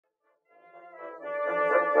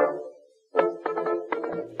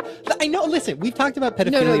I know. Listen, we've talked about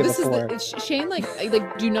pedophilia before. This is Shane.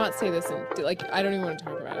 Like, do not say this. Like, I don't even want to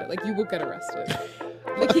talk about it. Like, you will get arrested.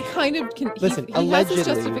 Like, he kind of can. Listen, he allegedly. has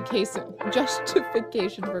his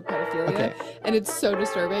justification for pedophilia, Okay. and it's so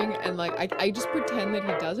disturbing. And like, I just pretend that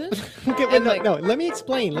he doesn't. Okay, well, and, like, no. Let me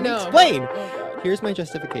explain. Let me no. explain. Oh, God. Here's my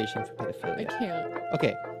justification for pedophilia. I can't.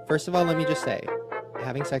 Okay, first of all, let me just say,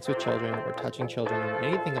 having sex with children or touching children or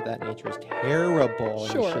anything of that nature is terrible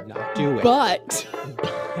and you should not do it. But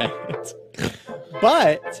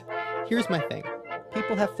here's my thing.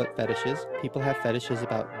 People have foot fetishes. People have fetishes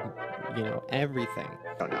about, you know, everything.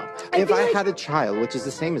 I don't know. If I had a child, which is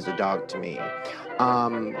the same as a dog to me,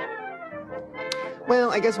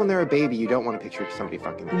 well, I guess when they're a baby, you don't want to picture somebody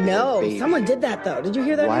fucking. No, someone did that though. Did you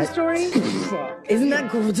hear that news story? Isn't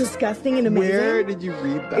that disgusting and amazing? Where did you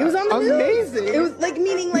read that? It was on the news. Amazing. It was like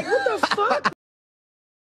meaning like what the fuck?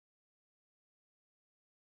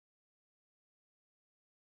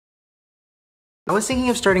 I was thinking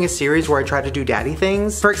of starting a series where I try to do daddy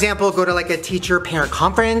things. For example, go to like a teacher-parent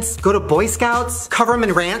conference, go to Boy Scouts, cover them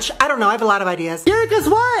in ranch. I don't know, I have a lot of ideas. Yeah, guess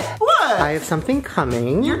what? What? I have something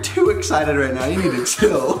coming. You're too excited right now, you need to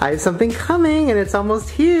chill. I have something coming and it's almost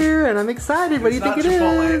here and I'm excited. What do you think it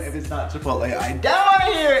is? If it's not Chipotle, I don't want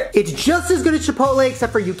to hear it. It's just as good as Chipotle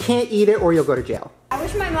except for you can't eat it or you'll go to jail. I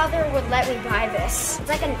wish my mother would let me buy this. It's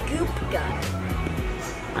like a goop gun.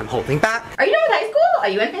 I'm holding back. Are you done with high school? Are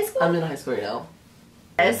you in high school? I'm in high school right now.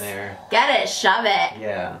 There. Get it, shove it.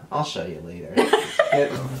 Yeah, I'll show you later.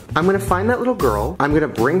 I'm gonna find that little girl. I'm gonna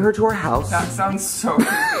bring her to our house. That sounds so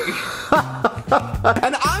creepy.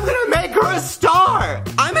 And I'm gonna make her a star!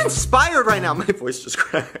 I'm inspired right now. My voice just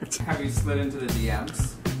cracked. Have you slid into the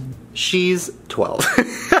DMs? She's 12.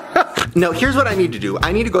 No, here's what I need to do.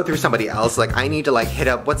 I need to go through somebody else. Like, I need to like hit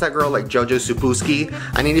up, what's that girl? Like Jojo Supuski.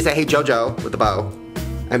 I need to say, hey Jojo, with the bow.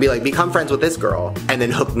 And be like, become friends with this girl, and then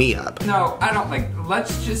hook me up. No, I don't like,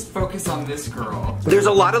 let's just focus on this girl. There's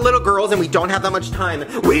a lot of little girls and we don't have that much time.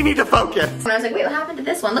 We need to focus. And I was like, wait, what happened to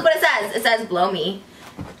this one? Look what it says. It says, blow me.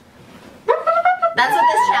 That's what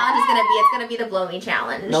this challenge is gonna be. It's gonna be the blow me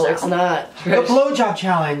challenge. No, it's not. The blowjob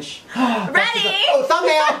challenge. Ready? Oh,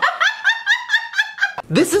 thumbnail!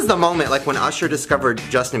 This is the moment, like when Usher discovered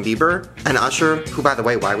Justin Bieber, and Usher, who by the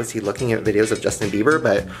way, why was he looking at videos of Justin Bieber,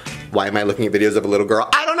 but why am I looking at videos of a little girl?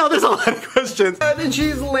 I don't know, there's a lot of questions. And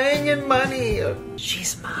she's laying in money.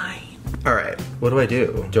 She's mine. All right, what do I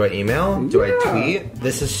do? Do I email? Do I tweet?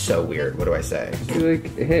 This is so weird, what do I say? Be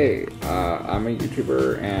like, hey, I'm a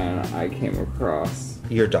YouTuber and I came across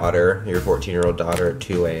your daughter, your 14-year-old daughter at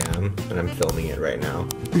 2 a.m. and I'm filming it right now.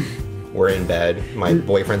 We're in bed. My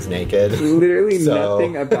boyfriend's naked. Literally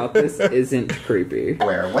nothing about this isn't creepy.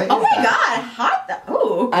 Where? What? Oh my god, hot.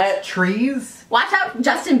 Ooh. Trees? Watch out,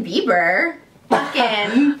 Justin Bieber.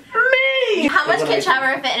 Fucking. Me! How much can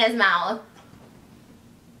Trevor fit in his mouth?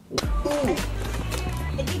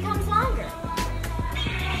 It becomes longer.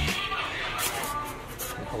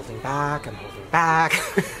 I'm holding back, I'm holding back.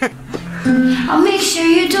 I'll make sure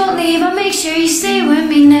you don't leave, I'll make sure you stay with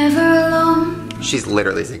me, never alone. She's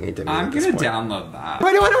literally singing to me. I'm gonna download that.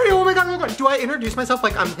 Wait, oh my god, do I introduce myself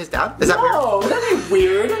like I'm his dad? Is that weird? No, that ain't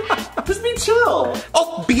weird. Just be chill.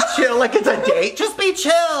 Oh, be chill like it's a date? Just be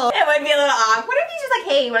chill. It would be a little awkward. What if he's just like,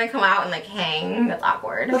 hey, you wanna come out and like hang? That's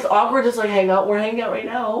awkward. That's awkward, just like hang out. We're hanging out right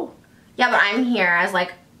now. Yeah, but I'm here as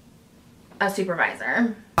like a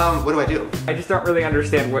supervisor. What do I do? I just don't really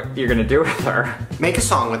understand what you're gonna do with her. Make a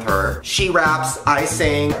song with her. She raps, I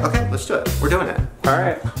sing. Okay, let's do it. We're doing it. All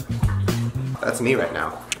right. That's me right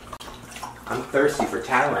now. I'm thirsty for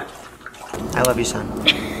talent. I love you, son.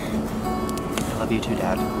 I love you too,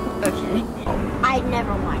 Dad. Okay. I'd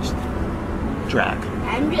never watched them. Drag.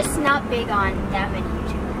 I'm just not big on that many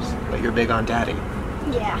YouTubers. But you're big on Daddy.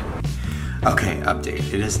 Yeah. Okay,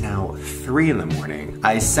 update. It is now 3 in the morning.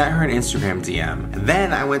 I sent her an Instagram DM.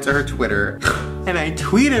 Then I went to her Twitter and I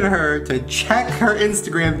tweeted her to check her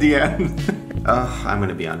Instagram DM. Ugh, I'm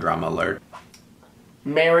gonna be on drama alert.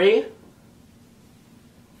 Marry,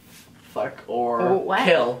 fuck, or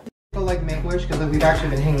kill. People like Make-Wish because we've actually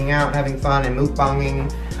been hanging out, having fun, and mukbanging.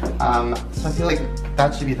 So I feel like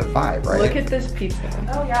that should be the vibe, right? Look at this pizza.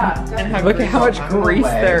 Oh yeah. And look at how much grease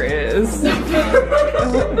there is. Yeah,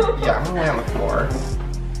 I'm gonna lay on the floor.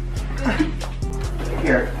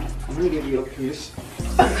 Here, I'm gonna give you a piece.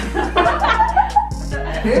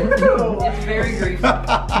 It's very greasy.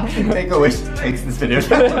 Make-A-Wish takes this video.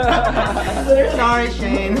 Sorry,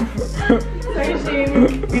 Shane. Sorry,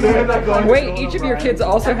 Shane. Wait, each of your kids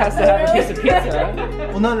also has to have a piece of pizza.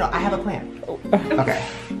 Well, no, I have a plan. Okay.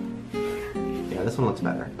 Yeah, this one looks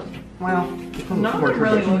better. Well, this one looks more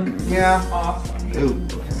really look yeah. awesome. Ooh.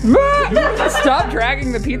 Stop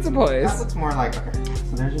dragging the pizza That place. looks more like, okay,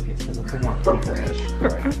 so there's your pizza. It looks like more pizza-ish.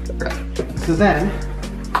 Okay. So then,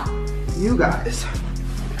 you guys.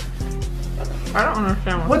 I don't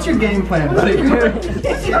understand What's your game plan, buddy?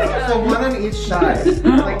 So one on each side.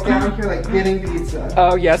 Like down here, like getting pizza.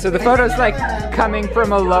 Oh yeah, so the photo's like coming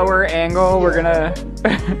from a lower angle. We're gonna...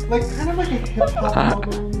 Like kind of like a hip-hop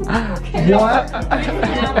album. What?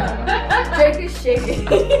 Drake is shaking.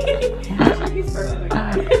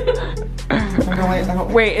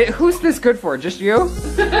 Wait, who's this good for? Just you?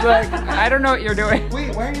 Like, I don't know what you're doing.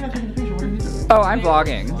 Wait, why are you not taking the picture? What are you doing? Oh, I'm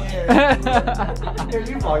vlogging. Here,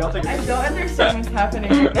 you vlog, I'll take a picture. I don't understand what's happening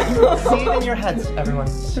right now. See it in your heads, everyone.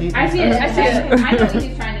 See it. I see it. I know what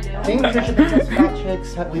he's trying to do. Being Trisha the Scott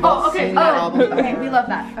Chicks, we've all seen that album. Okay, we love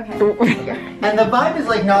that. Okay. And the vibe is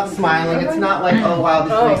like not smiling. It's not like, oh wow,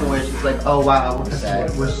 this is Make-A-Wish. It's like, oh wow, we're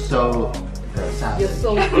sad. We're so sad. You're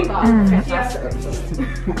so fantastic.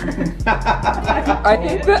 I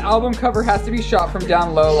think the album cover has to be shot from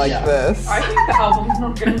down low like this. I think the album's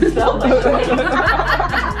not gonna sell like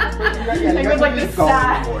Yeah, It was like this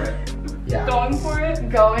sad. for it. Yeah. Going for it?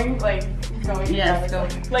 Going, like, going. Yes,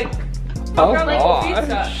 Like, Oh like gosh.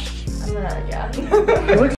 pizza. I'm gonna, yeah.